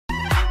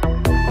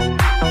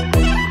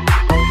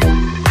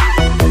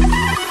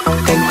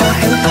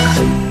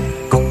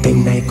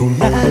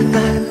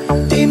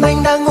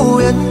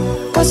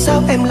có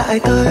sao em lại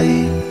tới?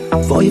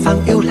 Vội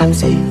vàng yêu làm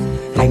gì,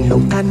 lạnh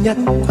lùng tàn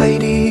nhẫn quay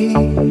đi.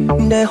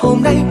 Để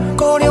hôm nay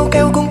cô níu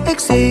kéo cũng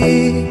ích gì,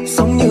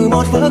 sống như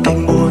một vở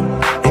cảnh buồn.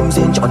 Em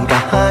diễn chọn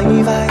cả hai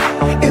vai,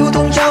 yêu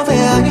thương trao về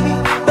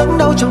anh, đớn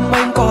đau trong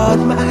anh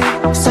còn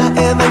mãi. Xa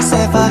em anh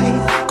sẽ phải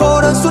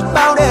cô đơn suốt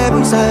bao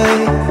đêm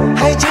dài,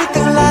 hay chỉ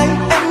tương lai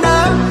em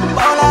đã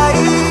bỏ lại.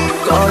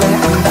 Có lẽ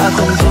anh đã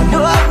không còn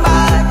nước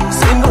mắt,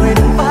 xin người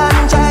đừng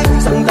phán trách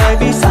rằng tại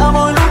vì sao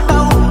mỗi lúc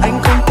đau anh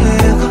không thể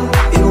không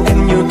yêu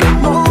em như kẻ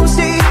ngu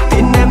si,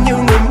 tin em như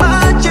người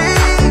ma chi.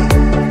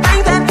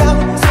 Anh thét gào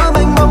giữa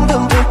mênh mông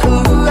thương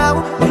thứ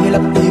áo, bay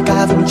lấp đi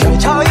cả vùng trời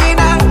trói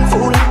nắng,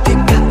 phủ lấp đi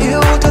cả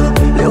yêu thương.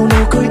 Liệu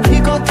nụ cười thì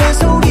có thể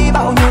giấu đi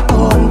bao nhiêu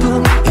tổn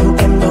thương? Yêu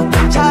em đâu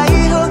cần trái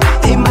hương,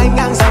 tim anh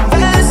ngang dòng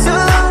vết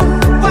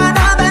sương. Hoa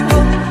đã bên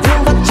đường,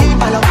 thương vẫn chỉ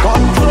bài lòng còn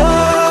thương.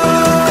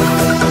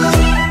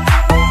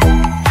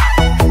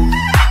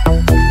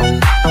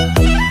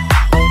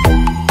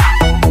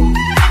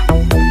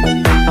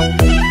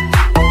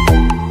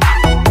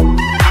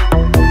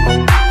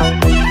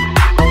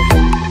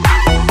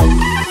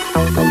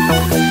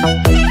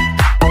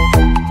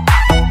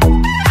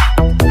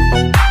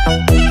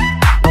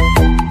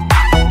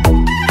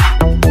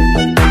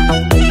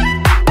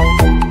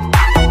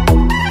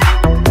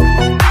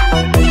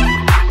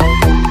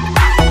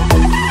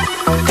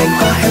 Cánh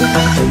hoa héo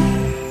tàn,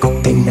 cuộc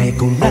tình này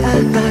cũng đã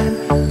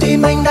tan.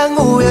 Tim anh đang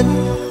ngủ yên,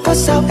 có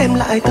sao em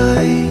lại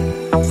tới?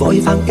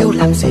 Vội vàng yêu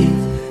làm gì,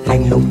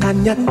 lạnh lùng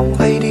tàn nhẫn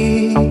quay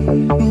đi.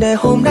 Để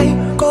hôm nay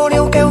cô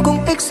níu kéo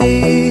cũng ích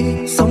gì,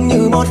 sống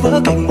như một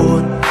vở cảnh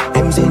buồn.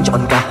 Em diễn chọn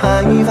cả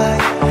hai vai,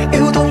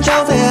 yêu thương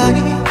trao về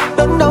anh,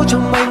 đớn đau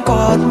trong anh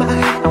còn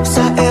mãi.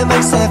 Xa em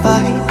anh sẽ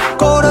phải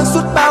cô đơn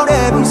suốt bao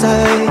đêm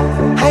dài,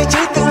 hay chỉ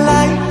tương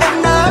lai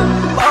em đã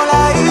bỏ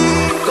lại.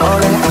 Có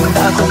lẽ anh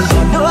đã không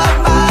còn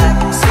nước mắt,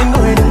 xin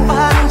người đừng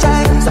phán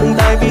trách rằng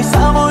tại vì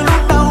sao mỗi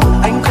lúc đau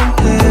anh không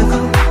thể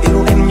không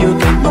yêu em như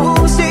kẻ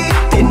ngu si,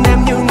 tin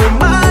em như người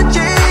ma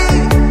chi.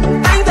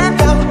 Anh thét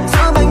gào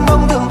giữa mênh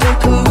mông thương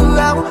thứ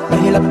áo,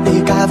 bay lấp đi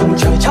cả vùng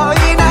trời trói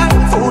nắng,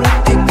 phủ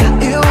lấp đi cả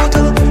yêu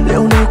thương.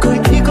 Liệu nụ cười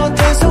thì có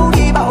thể giấu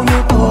đi bao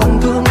nhiêu tổn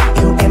thương?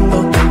 Yêu em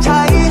đâu cần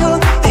trái hương,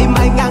 tim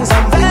anh ngang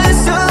dòng vết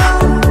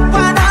sương.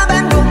 Hoa đã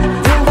bên đường,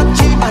 thương vẫn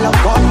chỉ bài lòng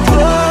còn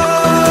thương.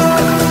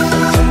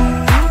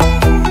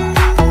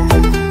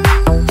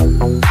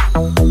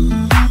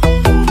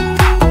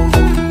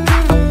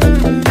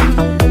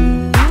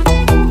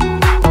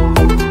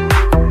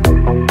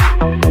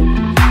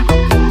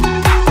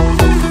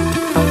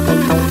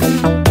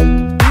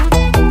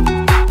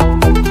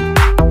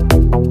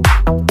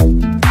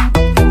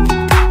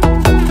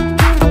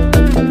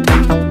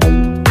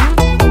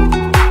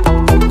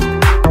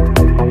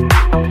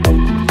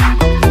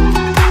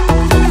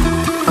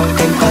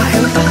 Cánh hoa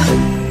héo tàn,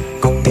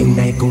 cuộc tình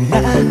này cũng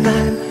đã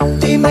tan.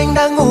 Tim anh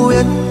đang ngủ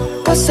yên,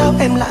 có sao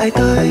em lại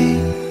tới?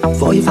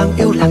 Vội vàng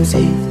yêu làm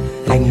gì,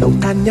 lạnh lùng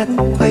tàn nhẫn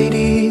quay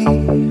đi.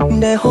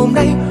 Để hôm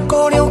nay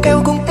cô níu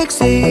kéo cũng ích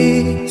gì,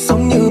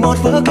 sống như một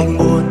vở cảnh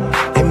buồn.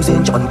 Em diễn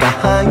chọn cả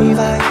hai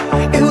vai,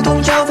 yêu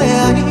thương trao về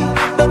anh,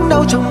 đớn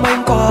đau trong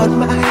anh còn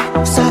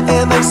mãi. Xa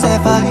em anh sẽ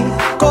phải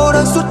cô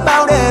đơn suốt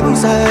bao đêm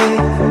dài,